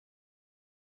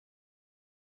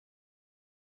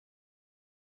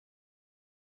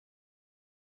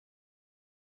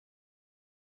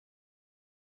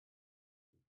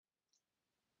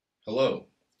Hello,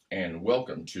 and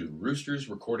welcome to Rooster's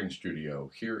Recording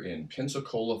Studio here in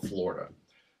Pensacola, Florida.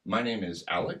 My name is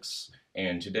Alex,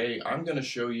 and today I'm going to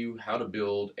show you how to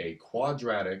build a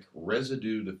quadratic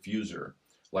residue diffuser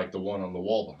like the one on the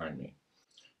wall behind me.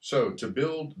 So to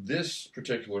build this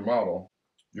particular model,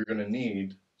 you're going to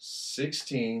need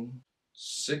 16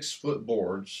 6-foot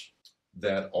boards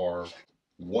that are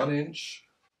 1 inch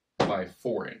by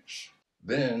 4 inch.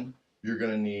 Then you're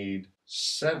going to need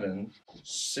 7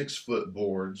 6-foot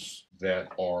boards that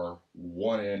are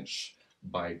 1 inch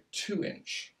by 2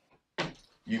 inch.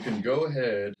 You can go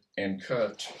ahead and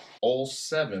cut all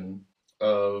 7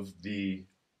 of the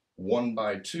 1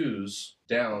 by 2s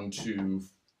down to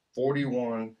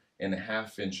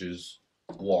 41.5 inches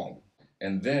long.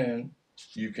 And then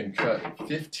you can cut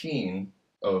 15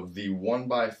 of the 1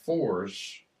 by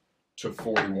 4s to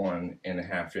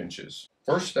 41.5 inches.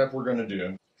 First step we're going to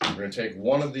do, we're going to take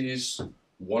one of these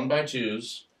 1 by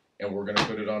 2s and we're going to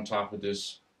put it on top of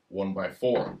this 1 by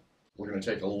 4. We're going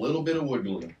to take a little bit of wood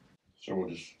glue. So we'll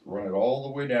just run it all the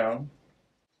way down.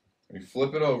 We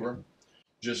flip it over.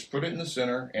 Just put it in the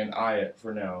center and eye it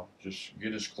for now. Just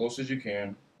get as close as you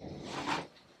can.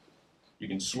 You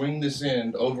can swing this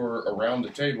end over around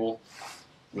the table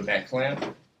with that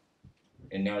clamp.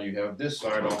 And now you have this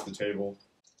side off the table.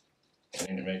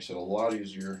 And it makes it a lot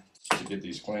easier to get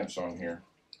these clamps on here.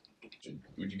 So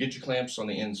you get your clamps on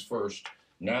the ends first.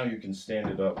 Now you can stand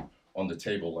it up on the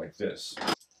table like this.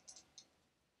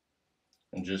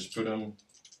 And just put them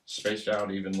spaced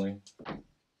out evenly.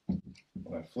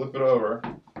 When I flip it over,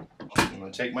 I'm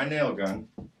going to take my nail gun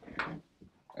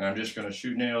and I'm just going to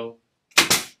shoot nail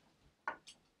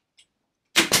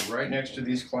right next to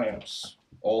these clamps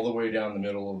all the way down the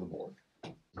middle of the board.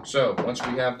 So once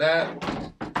we have that,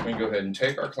 we can go ahead and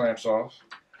take our clamps off,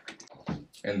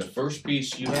 and the first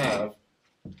piece you have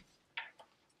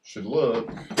should look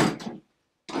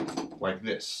like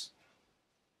this.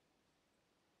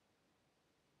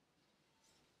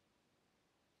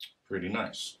 Pretty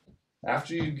nice.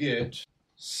 After you get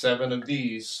 7 of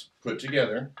these put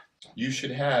together, you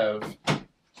should have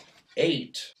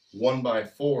 8 1 by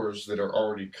 4s that are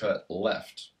already cut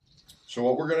left. So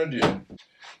what we're going to do,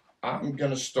 I'm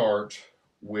going to start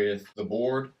with the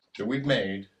board that we've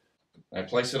made. I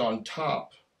place it on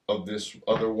top of this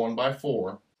other 1 by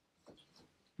 4.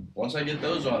 Once I get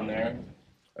those on there,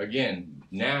 again,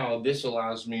 now this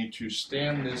allows me to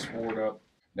stand this board up.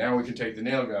 Now we can take the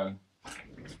nail gun,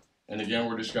 and again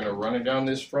we're just going to run it down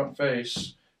this front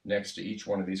face next to each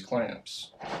one of these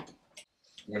clamps.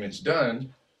 When it's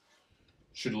done,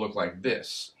 it should look like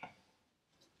this.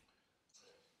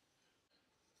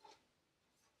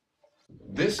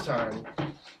 This time,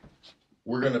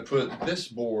 we're going to put this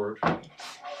board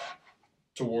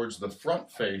towards the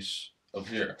front face of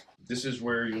here. This is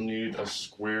where you'll need a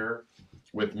square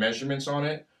with measurements on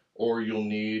it, or you'll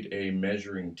need a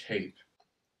measuring tape.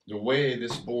 The way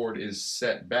this board is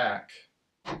set back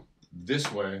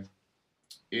this way,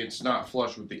 it's not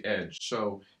flush with the edge,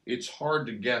 so it's hard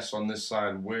to guess on this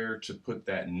side where to put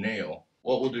that nail.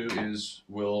 What we'll do is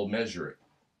we'll measure it,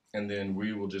 and then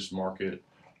we will just mark it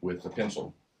with a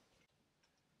pencil.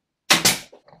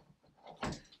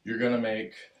 You're going to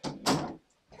make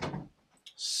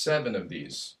 7 of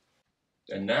these.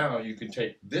 And now you can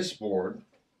take this board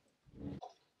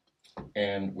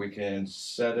and we can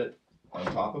set it on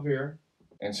top of here.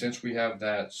 And since we have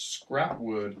that scrap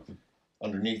wood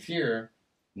underneath here,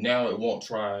 now it won't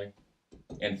try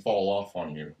and fall off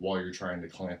on you while you're trying to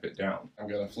clamp it down. I'm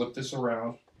going to flip this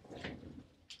around.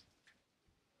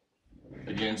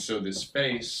 Again, so this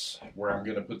face where I'm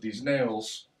going to put these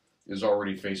nails is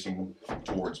already facing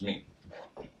towards me.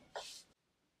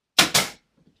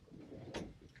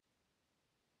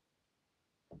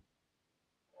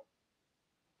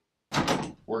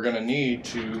 We're going to need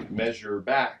to measure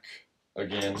back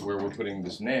again where we're putting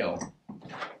this nail.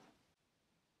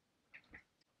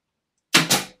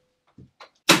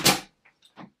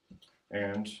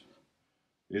 And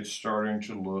it's starting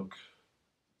to look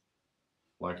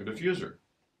like a diffuser.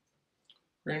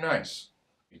 Very nice.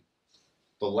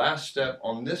 The last step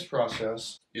on this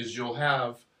process is you'll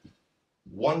have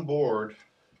one board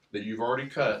that you've already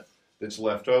cut that's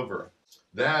left over.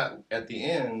 That at the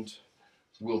end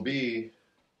will be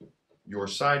your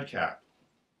side cap.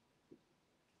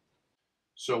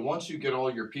 So once you get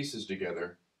all your pieces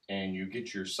together and you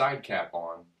get your side cap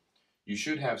on, you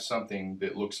should have something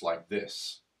that looks like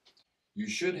this. You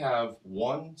should have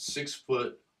one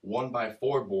 6-foot 1 by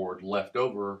 4 board left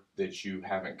over that you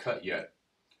haven't cut yet.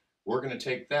 We're going to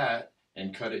take that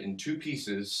and cut it in 2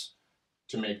 pieces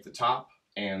to make the top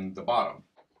and the bottom.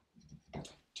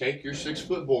 Take your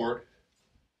 6-foot board,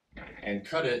 and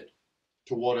cut it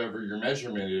to whatever your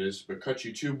measurement is, but cut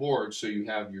you 2 boards so you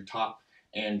have your top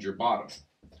and your bottom.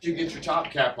 Once you get your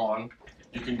top cap on,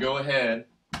 you can go ahead,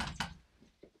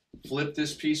 flip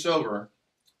this piece over,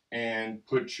 and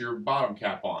put your bottom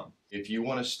cap on. If you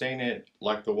want to stain it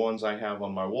like the ones I have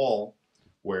on my wall,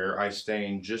 where I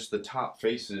stain just the top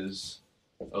faces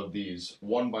of these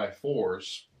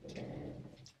 1x4s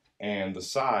and the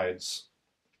sides,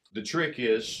 the trick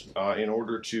is, in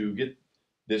order to get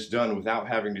this done without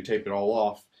having to tape it all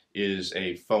off, is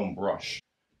a foam brush.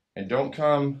 And don't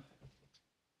come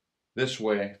this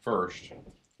way first.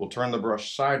 We'll turn the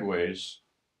brush sideways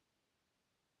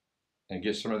and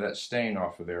get some of that stain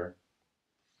off of there.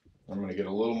 I'm going to get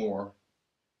a little more.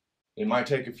 It might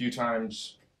take a few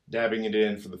times dabbing it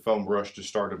in for the foam brush to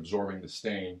start absorbing the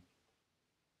stain.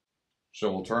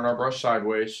 So we'll turn our brush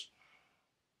sideways.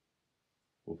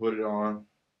 We'll put it on.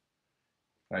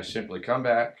 And I simply come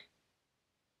back,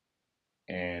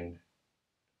 and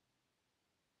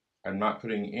I'm not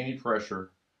putting any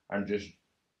pressure. I'm just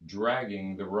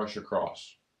dragging the brush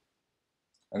across.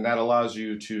 And that allows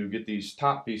you to get these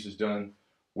top pieces done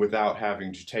without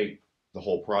having to tape the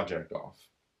whole project off.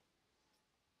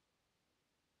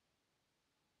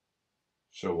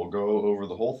 So we'll go over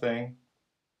the whole thing,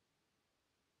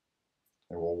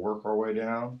 and we'll work our way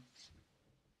down.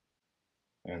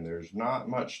 And there's not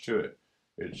much to it.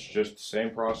 It's just the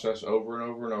same process over and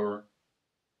over and over.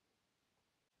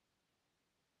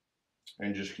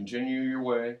 And just continue your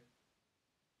way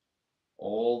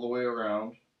all the way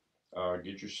around.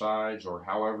 Get your sides or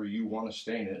however you want to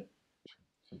stain it.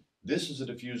 This is a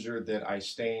diffuser that I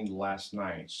stained last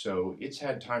night, so it's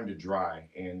had time to dry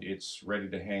and it's ready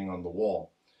to hang on the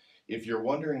wall. If you're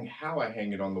wondering how I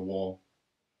hang it on the wall,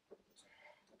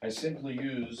 I simply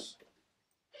use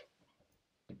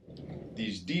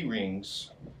these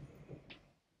D-rings.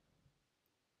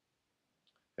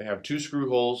 They have 2 screw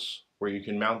holes where you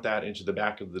can mount that into the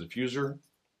back of the diffuser.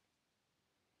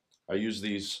 I use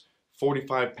these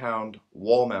 45-pound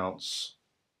wall mounts,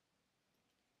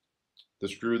 the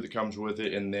screw that comes with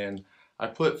it, and then I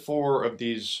put 4 of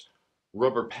these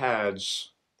rubber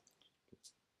pads.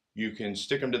 You can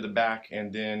stick them to the back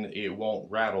and then it won't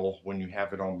rattle when you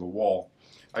have it on the wall.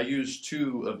 I use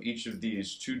 2 of each of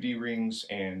these, 2 D-rings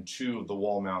and 2 of the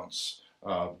wall mounts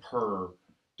per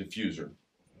diffuser.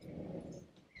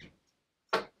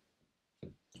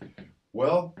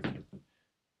 Well,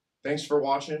 thanks for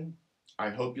watching. I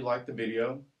hope you liked the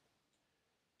video.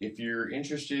 If you're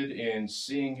interested in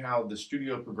seeing how the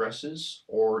studio progresses,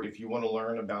 or if you want to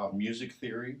learn about music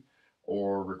theory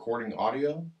or recording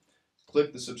audio,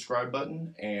 click the subscribe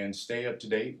button and stay up to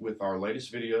date with our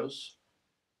latest videos.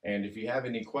 And if you have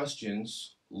any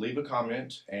questions, leave a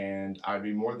comment and I'd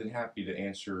be more than happy to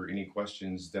answer any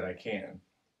questions that I can.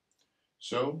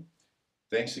 So,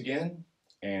 thanks again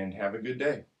and have a good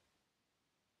day.